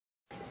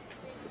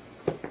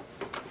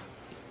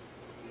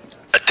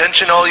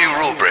Attention all you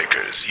rule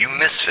breakers, you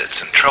misfits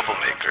and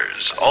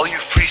troublemakers, all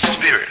you free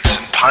spirits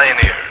and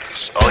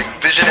pioneers, all you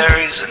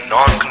visionaries and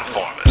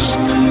nonconformists.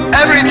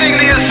 Everything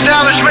the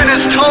establishment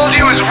has told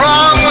you is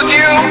wrong with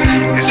you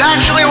is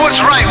actually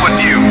what's right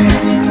with you.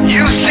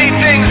 You see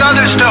things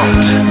others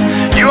don't.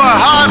 You are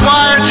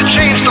hardwired to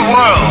change the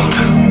world.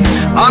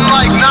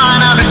 Unlike 9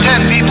 out of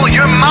 10 people,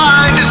 your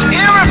mind is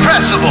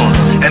irrepressible,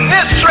 and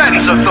this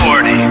threatens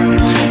authority.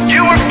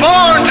 You were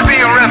born to be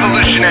a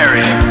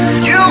revolutionary.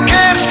 You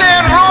can't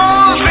stand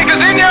rules because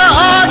in your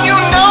heart you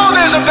know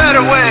there's a better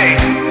way.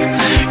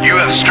 You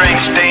have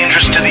strengths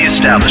dangerous to the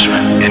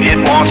establishment, and it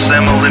wants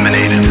them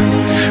eliminated.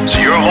 So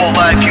your whole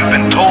life you've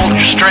been told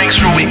your strengths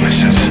were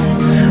weaknesses.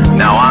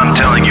 Now I'm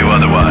telling you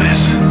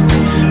otherwise.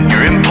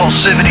 Your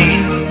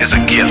impulsivity is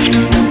a gift.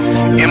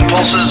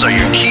 Impulses are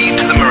your key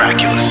to the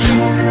miraculous.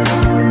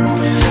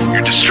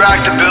 Your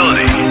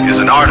distractibility is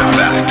an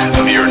artifact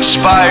of your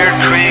inspired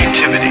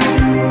creativity.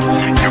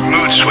 Your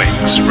mood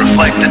swings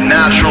reflect the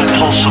natural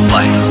pulse of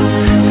life.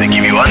 They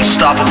give you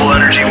unstoppable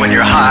energy when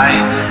you're high,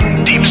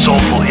 deep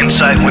soulful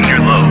insight when you're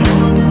low.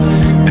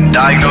 Been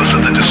diagnosed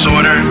with a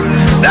disorder?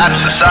 That's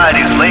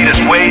society's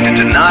latest way to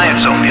deny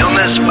its own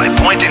illness by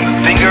pointing the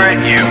finger at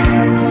you.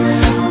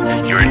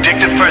 Your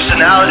addictive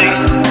personality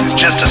is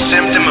just a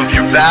symptom of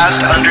your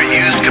vast,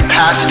 underused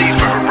capacity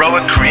for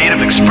heroic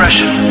creative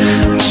expression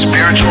and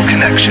spiritual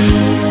connection.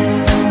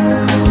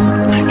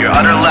 Your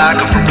utter lack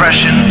of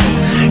repression,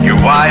 your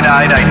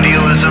wide-eyed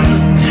idealism,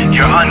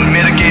 your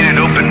unmitigated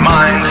open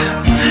mind.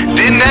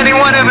 Didn't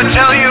anyone ever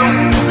tell you?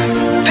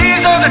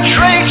 These are the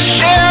traits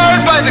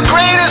shared by the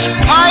greatest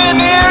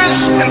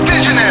pioneers and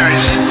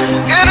visionaries,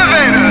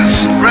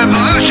 innovators,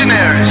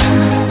 revolutionaries,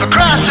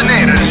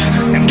 procrastinators,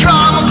 and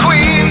drama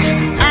queens,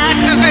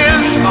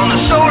 activists on the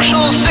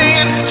social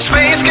scene,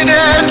 space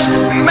cadets,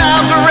 and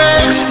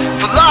mavericks,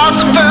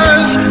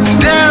 philosophers, and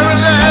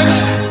derelicts,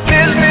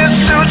 business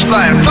suits,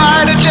 flying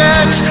fighter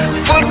jets,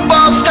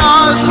 football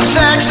stars and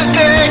sex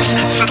addicts,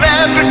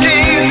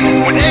 celebrities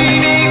with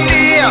ADD,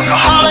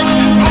 alcoholics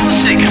who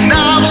seek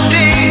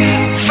novelty,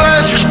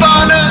 first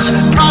responders,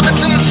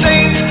 prophets and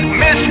saints,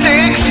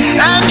 mystics,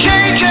 and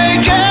change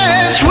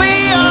agents.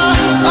 We are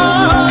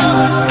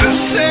all the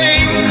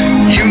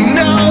same, you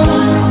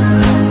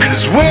know,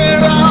 'cause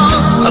we're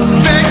all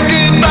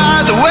affected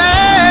by the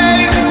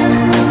way.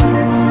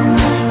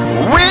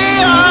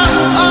 We are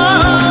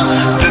all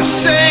the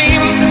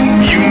same,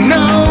 you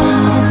know,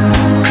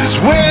 'cause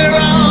we're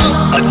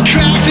all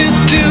attracted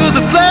to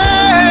the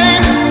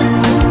flame.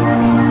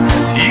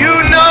 You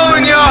know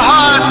in your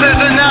heart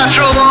there's a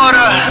natural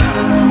order,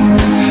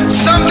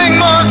 something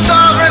more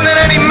sovereign than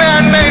any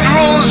man-made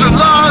rules or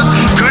laws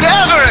could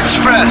ever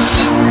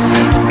express.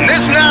 And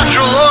this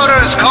natural order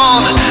is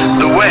called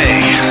the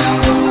way.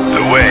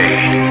 The way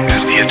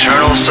is the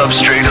eternal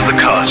substrate of the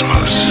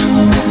cosmos.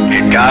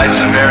 It guides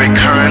the very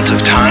current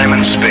of time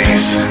and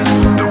space.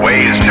 The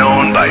way is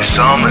known by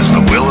some as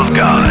the will of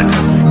God,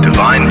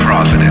 divine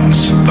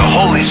providence, the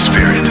Holy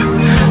Spirit,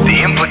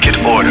 the implicate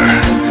order,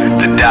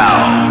 the Tao,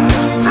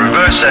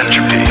 reverse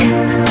entropy,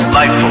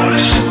 life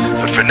force.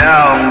 But for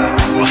now,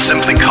 we'll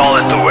simply call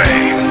it the way.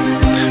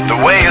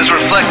 The way is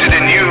reflected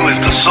in you as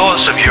the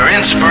source of your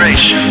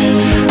inspiration,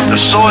 the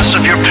source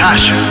of your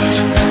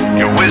passions,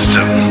 your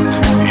wisdom,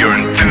 your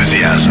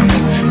enthusiasm,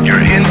 your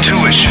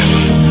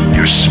intuition,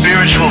 your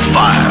spiritual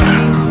fire,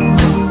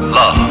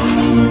 love.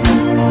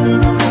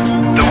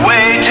 The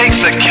way takes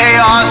the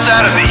chaos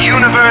out of the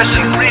universe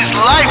and breathes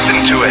life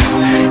into it,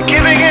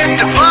 giving it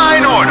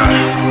divine order.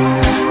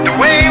 The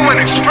way, when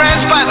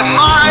expressed by the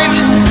mind,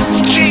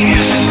 is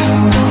genius.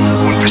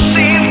 When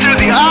perceived through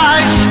the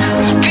eyes,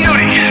 is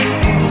beauty.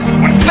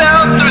 When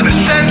felt through the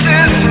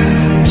senses,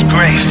 is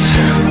grace.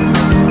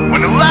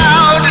 When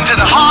allowed into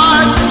the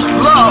heart, is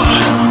love.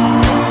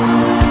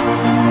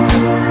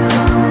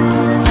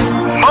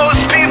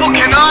 Most people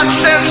cannot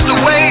sense the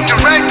way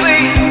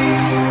directly,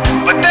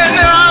 but then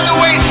there are the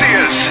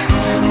wayseers,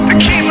 the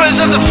keepers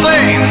of the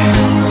flame.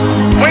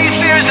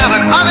 Wayseers have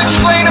an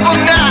unexplainable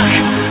knack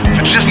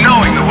for just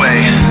knowing the way.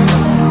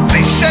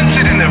 They sense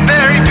it in their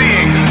very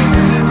being.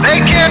 They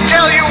can't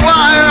tell you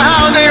why or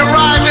how they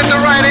arrived at the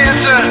right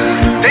answer.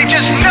 They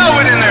just know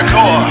it in their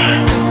core.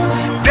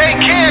 They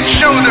can't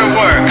show their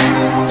work,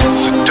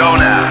 so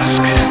don't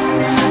ask.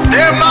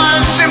 Their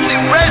minds simply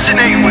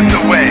resonate with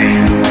the way.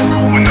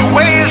 When the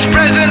way is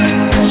present,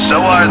 so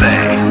are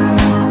they.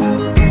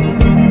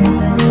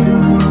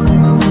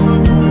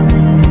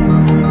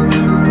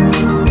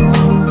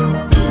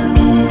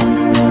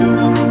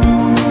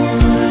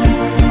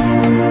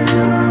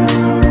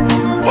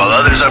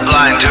 Are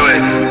blind to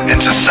it,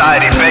 and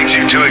society begs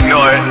you to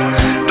ignore it.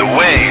 The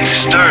way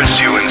stirs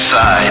you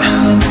inside.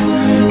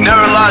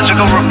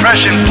 Neurological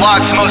repression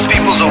blocks most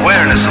people's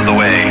awareness of the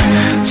way.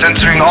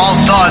 Censoring all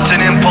thoughts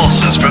and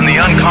impulses from the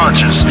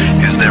unconscious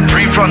is their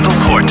prefrontal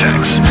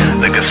cortex,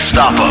 the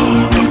Gestapo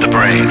of the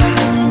brain.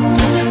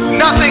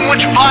 Nothing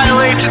which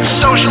violates its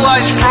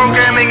socialized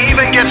programming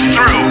even gets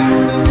through.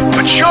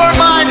 But your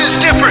mind is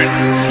different.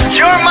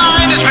 Your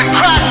mind has been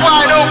cracked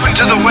wide open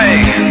to the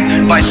way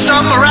by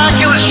some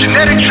miraculous specialized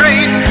genetic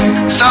trait,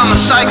 some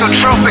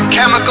psychotropic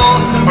chemical,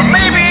 or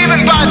maybe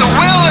even by the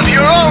will of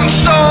your own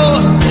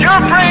soul, your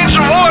brain's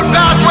reward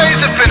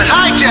pathways have been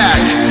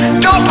hijacked.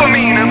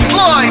 Dopamine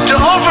employed to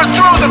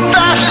overthrow the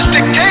fascist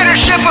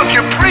dictatorship of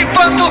your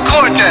prefrontal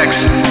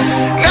cortex.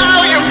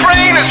 Now your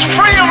brain is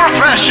free of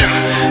repression,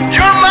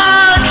 your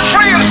mind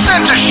free of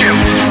censorship,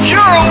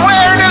 your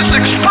awareness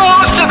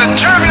exposed to the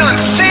turbulent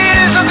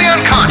seas of the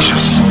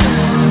unconscious.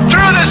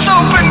 Through this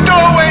open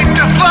doorway,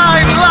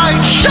 divine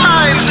light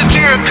shines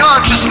into your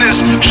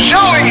consciousness,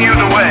 showing you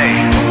the way.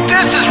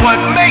 This is what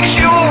makes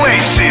you a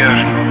wayseer.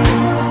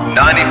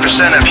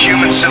 90% of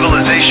human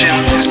civilization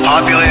is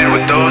populated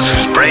with those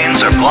whose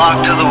brains are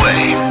blocked to the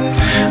way.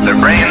 Their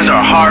brains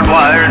are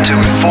hardwired to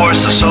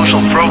enforce the social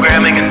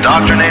programming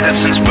indoctrinated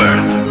since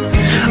birth.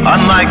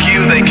 Unlike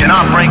you, they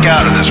cannot break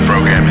out of this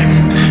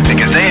programming,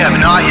 because they have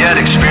not yet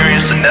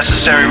experienced the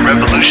necessary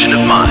revolution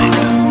of mind.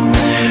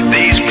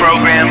 These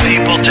programmed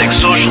people take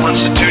social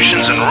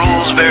institutions and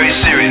rules very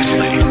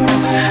seriously.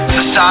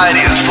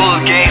 Society is full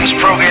of games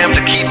programmed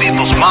to keep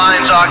people's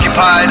minds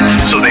occupied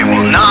so they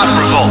will not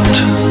revolt.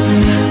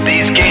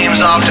 These games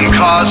often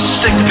cause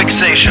sick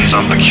fixations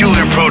on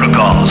peculiar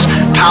protocols,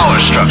 power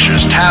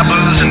structures,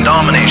 taboos, and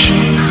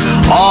domination,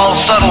 all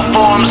subtle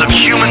forms of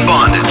human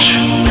bondage.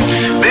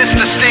 This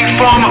distinct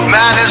form of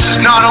madness is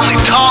not only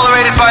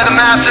tolerated by the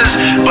masses,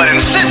 but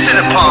insisted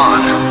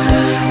upon.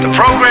 The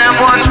programmed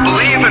ones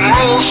believe in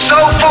rules so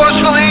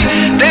forcefully,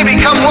 they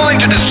become willing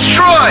to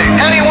destroy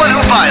anyone who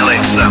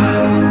violates them.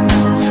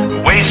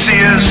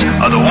 Wayseers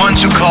are the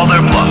ones who call their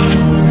bluff.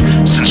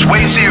 Since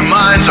wayseer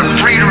minds are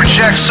free to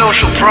reject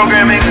social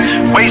programming,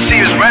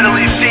 wayseers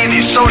readily see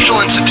these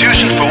social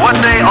institutions for what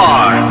they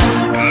are,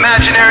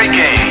 imaginary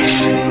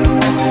games.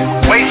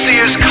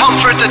 Wayseers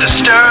comfort the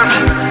disturbed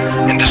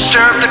and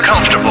disturb the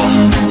comfortable.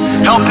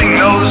 Helping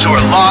those who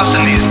are lost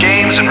in these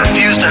games and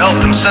refuse to help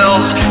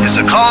themselves is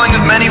the calling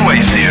of many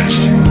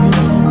wayseers.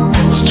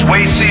 Since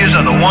wayseers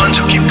are the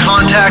ones who keep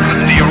contact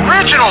with the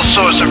original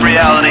source of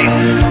reality,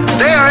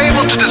 they are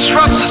able to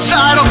disrupt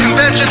societal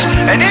conventions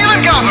and even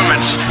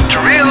governments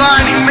to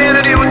realign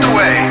humanity with the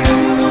way.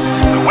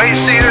 The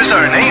wayseers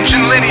are an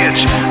ancient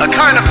lineage, a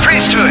kind of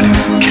priesthood,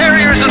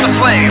 carriers of the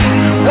flame,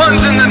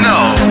 ones in the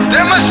know.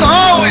 There must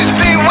always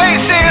be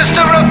wayseers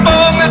to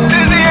reform the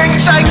dizzying,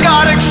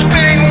 psychotic,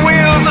 spinning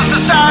wheels of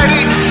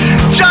society,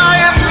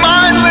 giant,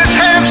 mindless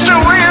hamster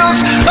wheels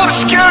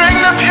obscuring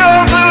the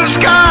pure blue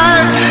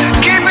sky,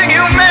 keeping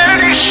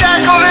humanity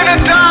shackled in a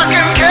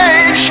darkened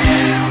cage.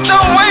 So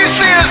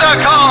wayseers are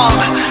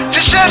called to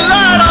shed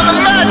light on the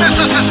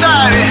madness of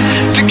society,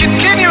 to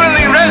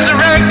continually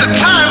resurrect the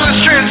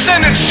timeless,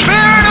 transcendent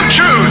spirit of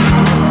truth.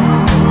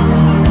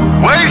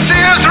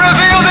 Wayseers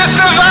reveal this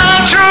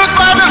divine truth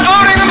by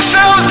devoting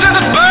themselves to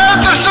the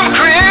birth of some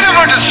creative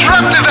or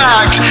disruptive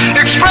act,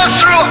 expressed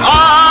through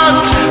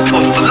art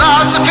or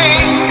philosophy.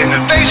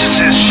 Innovations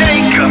that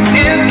shake up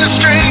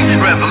industry,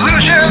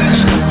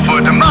 revolutions for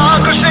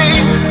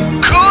democracy,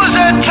 coups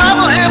that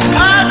topple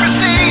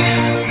hypocrisy,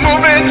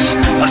 movements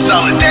of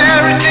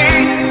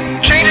solidarity,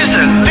 changes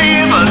that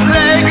leave a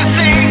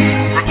legacy,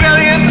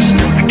 rebellions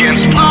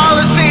against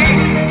policy,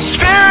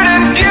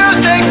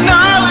 spirit-infused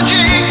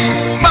technology,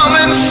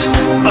 moments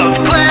of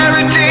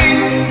clarity,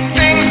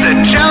 things that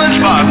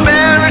challenge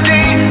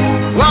barbarity,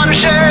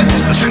 watersheds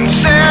of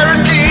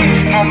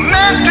sincerity,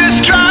 momentous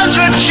drives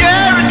for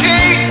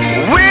charity.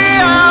 We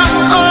are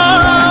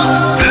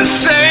all the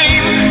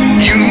same,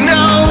 you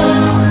know,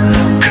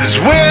 'cause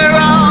we're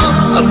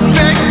all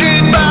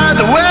affected by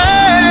the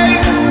way.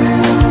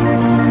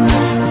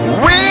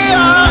 We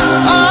are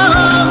all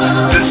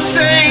the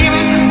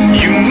same,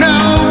 you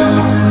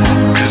know,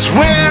 'cause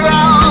we're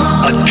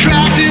all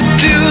attracted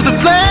to the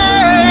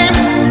flame.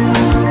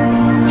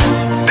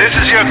 This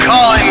is your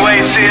calling,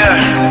 wayseer.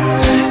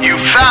 You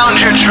found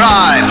your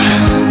tribe.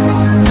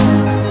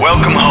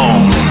 Welcome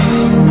home.